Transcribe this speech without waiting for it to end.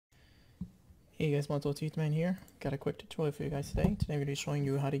Hey guys, Monzo Man here. Got a quick tutorial for you guys today. Today I'm going to be showing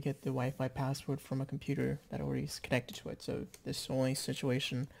you how to get the Wi-Fi password from a computer that already is connected to it. So this only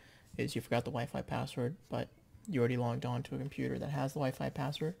situation is you forgot the Wi-Fi password, but you already logged on to a computer that has the Wi-Fi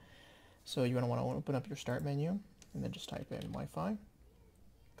password. So you're going to want to open up your start menu and then just type in Wi-Fi.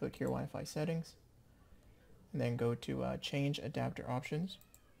 Click here Wi-Fi settings and then go to change adapter options.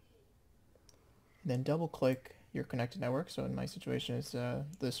 And then double click your connected network. So in my situation it's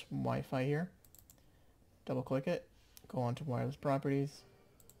this Wi-Fi here. Double click it, go on to wireless properties,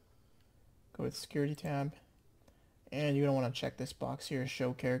 go to the security tab, and you're going to want to check this box here,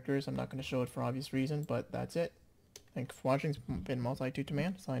 show characters. I'm not going to show it for obvious reason, but that's it. Thanks for watching. It's been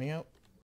Multi2Man signing out.